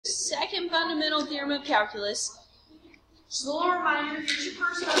second fundamental theorem of calculus. Just a little reminder, here's your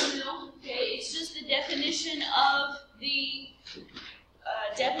first fundamental. Okay, it's just the definition of the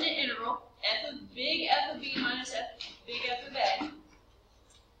definite integral, big F of b minus big F of a.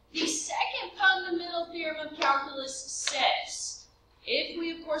 The second fundamental theorem of calculus says, if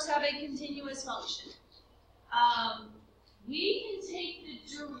we of course have a continuous function, we can take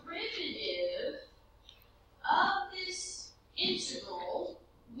the derivative of this integral.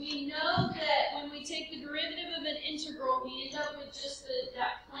 We know that when we take the derivative of an integral, we end up with just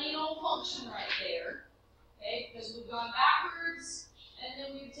that plain old function right there. Okay, because we've gone backwards and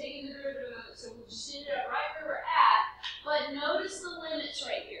then we've taken the derivative of it, so we just ended up right where we're at. But notice the limits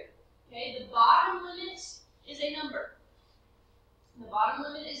right here. Okay, the bottom limit is a number. The bottom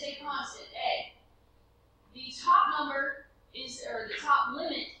limit is a constant, a. The top number is, or the top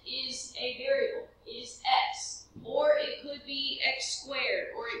limit is a variable, is x. Or it could be x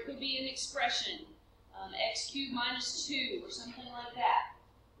squared, or it could be an expression, x cubed minus 2, or something like that.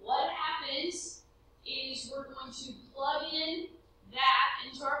 What happens is we're going to plug in that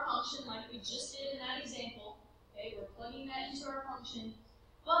into our function like we just did in that example. Okay, we're plugging that into our function,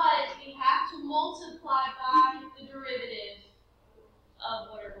 but we have to multiply by the derivative of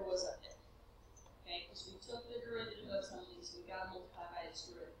whatever was up there. Okay, because we took the derivative of something, so we got to multiply by its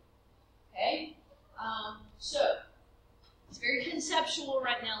derivative. Okay, so it's very conceptual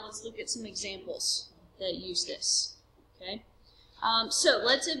right now. Let's look at some examples that use this. Okay, so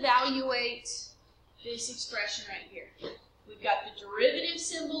let's evaluate this expression right here. We've got the derivative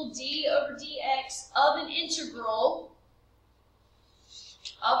symbol d over dx of an integral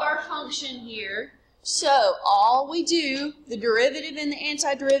of our function here. So all we do, the derivative and the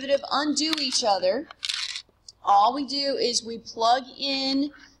antiderivative undo each other. All we do is we plug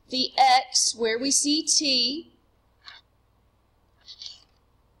in the x where we see t,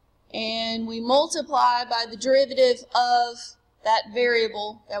 and we multiply by the derivative of that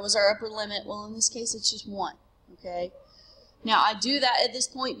variable that was our upper limit. Well, in this case, it's just 1. Okay. Now, I do that at this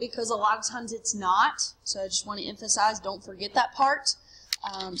point because a lot of times it's not, so I just want to emphasize, don't forget that part.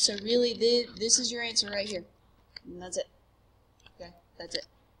 So really, this is your answer right here, and that's it. Okay, that's it.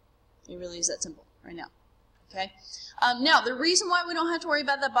 It really is that simple right now. Okay. Now, the reason why we don't have to worry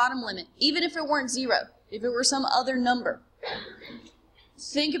about that bottom limit, even if it weren't 0, if it were some other number,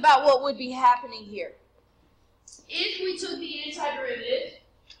 think about what would be happening here. If we took the antiderivative,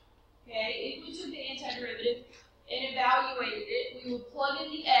 okay, if we took the antiderivative and evaluated it, we would plug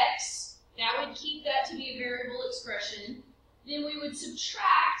in the x. That would keep that to be a variable expression. Then we would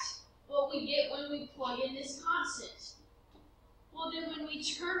subtract what we get when we plug in this constant. Well, then when we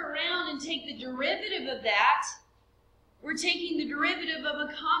turn around and take the derivative of that, we're taking the derivative of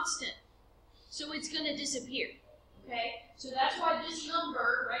a constant. So it's going to disappear. Okay? So that's why this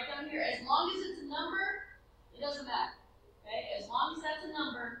number right down here, as long as it's a number, it doesn't matter. Okay? As long as that's a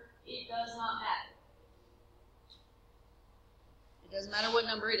number, it does not matter. It doesn't matter what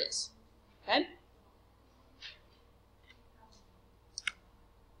number it is. Okay?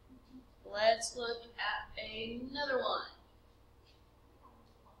 Let's look at another one.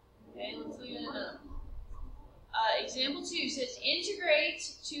 Okay, let's look at another one. Example 2 says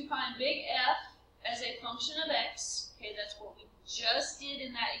integrate to find big F as a function of x. Okay, that's what we just did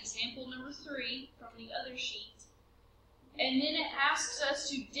in that example number 3 from the other sheet. And then it asks us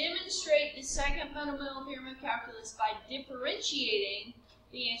to demonstrate the second fundamental theorem of calculus by differentiating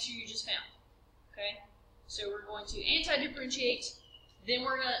the answer you just found. Okay, so we're going to anti-differentiate. Then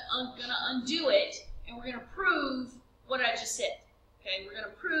we're gonna undo it, and we're gonna prove what I just said. Okay, we're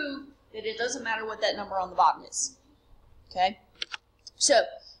gonna prove that it doesn't matter what that number on the bottom is. Okay, so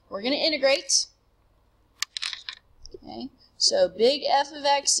we're gonna integrate. Okay, so big F of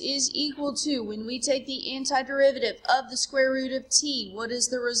x is equal to, when we take the antiderivative of the square root of t, what is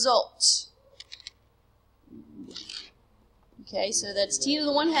the result? Okay, so that's t to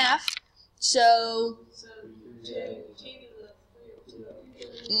the 1/2. So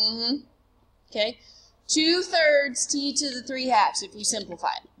okay, 2/3 t to the 3/2 if we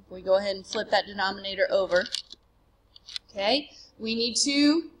simplify it. If we go ahead and flip that denominator over, okay, we need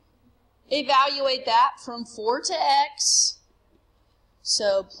to evaluate that from 4 to x.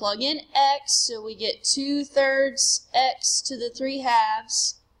 So plug in x, so we get 2/3 x to the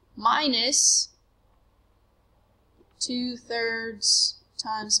 3/2 minus 2/3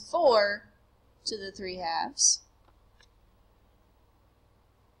 times 4 to the 3/2.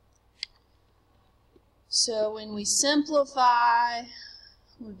 So when we simplify,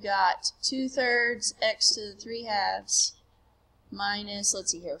 we've got 2/3 x to the 3/2 minus,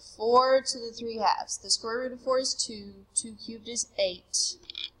 let's see here, 4 to the 3/2. The square root of 4 is 2. 2 cubed is 8.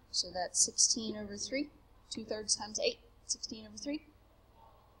 So that's 16 over 3. 2/3 times 8. 16 over 3.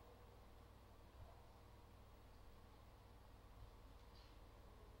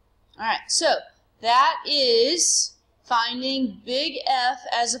 Alright, so that is finding big F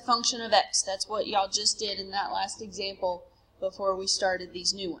as a function of x. That's what y'all just did in that last example before we started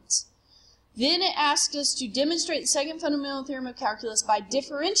these new ones. Then it asked us to demonstrate the second fundamental theorem of calculus by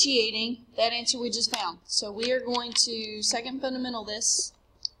differentiating that answer we just found. So we are going to second fundamental this.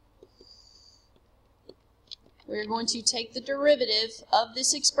 We're going to take the derivative of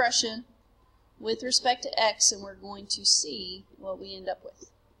this expression with respect to x, and we're going to see what we end up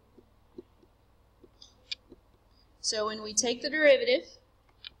with. So when we take the derivative,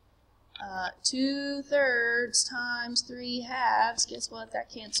 2/3 times 3/2, guess what? That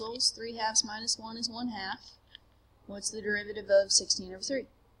cancels. 3/2 minus 1 is 1/2. What's the derivative of 16 over 3?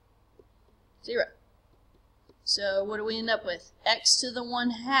 0. So what do we end up with? X to the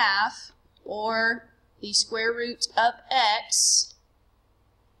 1/2, or the square root of x,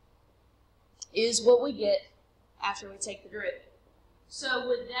 is what we get after we take the derivative. So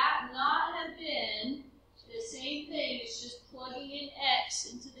would that not have been the same thing as just plugging in x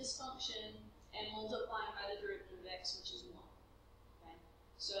into this function and multiplying by the derivative of x, which is 1? Okay?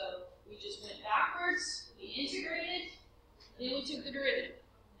 So we just went backwards, we integrated, then we took the derivative.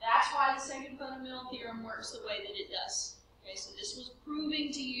 That's why the second fundamental theorem works the way that it does. Okay, so this was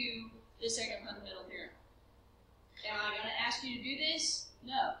proving to you the second fundamental theorem. Am I going to ask you to do this?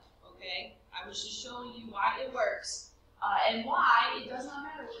 No. Okay, I was just showing you why it works and why it does not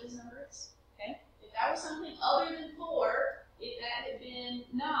matter what this number is. Okay, if that was something other than 4, if that had been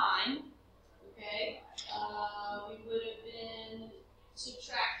 9, okay, we would have been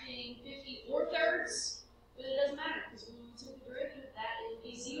subtracting 54/3, but it doesn't matter because when we took the derivative, that would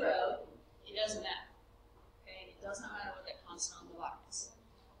be 0. It doesn't matter. Okay, it does not matter what that constant on the bottom is.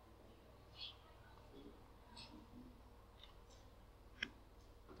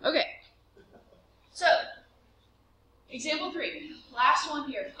 Okay, so example 3, last one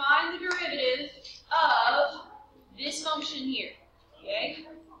here. Find the derivative of this function here. Okay?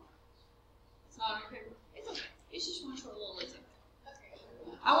 It's not on your paper. It's okay. It's just one short little example.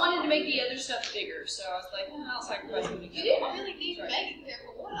 I wanted to make the other stuff bigger, so I was like, I'll sacrifice it. You didn't really need to make it there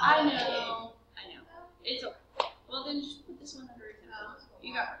for one. I know. It's okay. Well, then just put this one under it.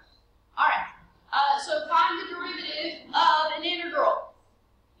 You got it. All right. So find the derivative of an integral.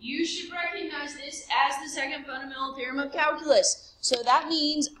 You should recognize this as the second fundamental theorem of calculus. So that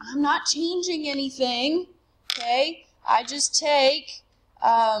means I'm not changing anything, okay? I just take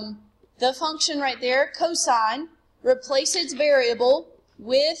the function right there, cosine, replace its variable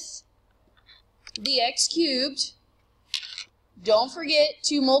with the x cubed. Don't forget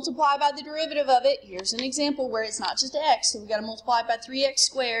to multiply by the derivative of it. Here's an example where it's not just x, so we've got to multiply by 3x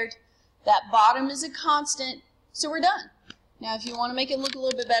squared. That bottom is a constant, so we're done. Now, if you want to make it look a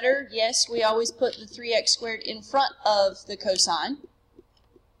little bit better, yes, we always put the 3x squared in front of the cosine.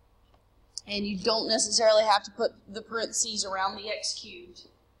 And you don't necessarily have to put the parentheses around the x cubed.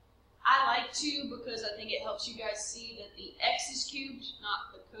 I like to because I think it helps you guys see that the x is cubed,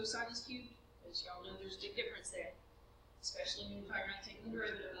 not the cosine is cubed. Because y'all know there's a big difference there. Especially when you're talking about taking the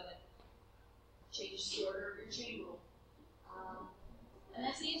derivative of it. Change the order of your chain rule. And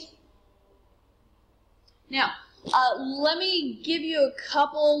that's the answer. Now, let me give you a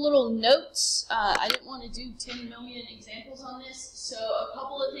couple little notes. I didn't want to do 10 million examples on this, so a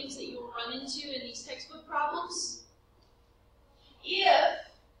couple of things that you'll run into in these textbook problems. If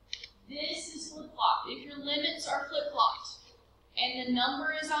this is flip-flopped, if your limits are flip-flopped, and the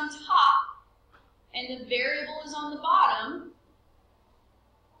number is on top, and the variable is on the bottom,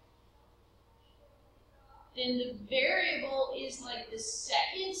 then the variable is like the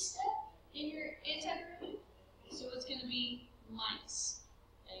second step in your antiderivative. So it's going to be minus.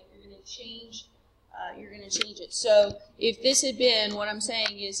 Okay? You're going to change it. So if this had been, what I'm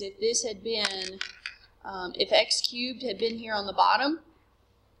saying is if this had been, if x cubed had been here on the bottom,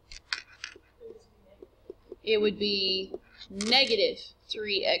 it would be negative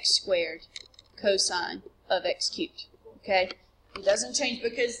 3x squared cosine of x cubed. Okay? It doesn't change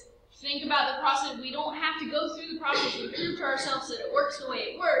because think about the process. We don't have to go through the process to prove to ourselves that it works the way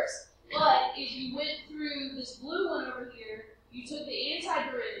it works. But if you went through this blue one over here, you took the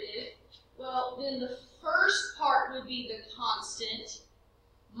antiderivative, well, then the first part would be the constant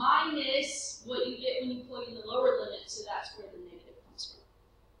minus what you get when you plug in the lower limit, so that's where the negative comes from.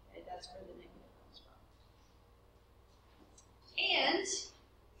 Okay, that's where the negative comes from. And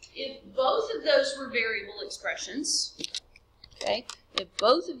if both of those were variable expressions, okay, if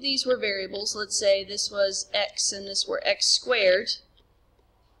both of these were variables, let's say this was x and this were x squared,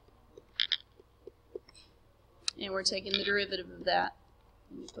 and we're taking the derivative of that.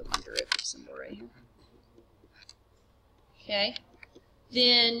 Let me put my derivative symbol right here. Okay,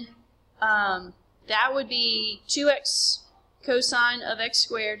 then that would be 2x cosine of x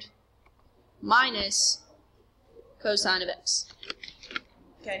squared minus cosine of x.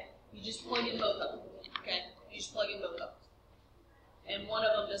 Okay, you just plug in both of them. Okay, you just plug in both of them. And one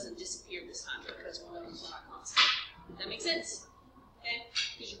of them doesn't disappear this time because one of them's not constant. Does that make sense? Okay,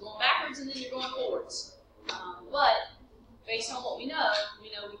 because you're going backwards and then you're going forwards. But based on what we know we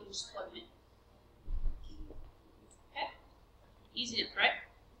can just plug them in. Okay, easy enough, right?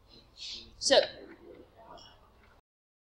 So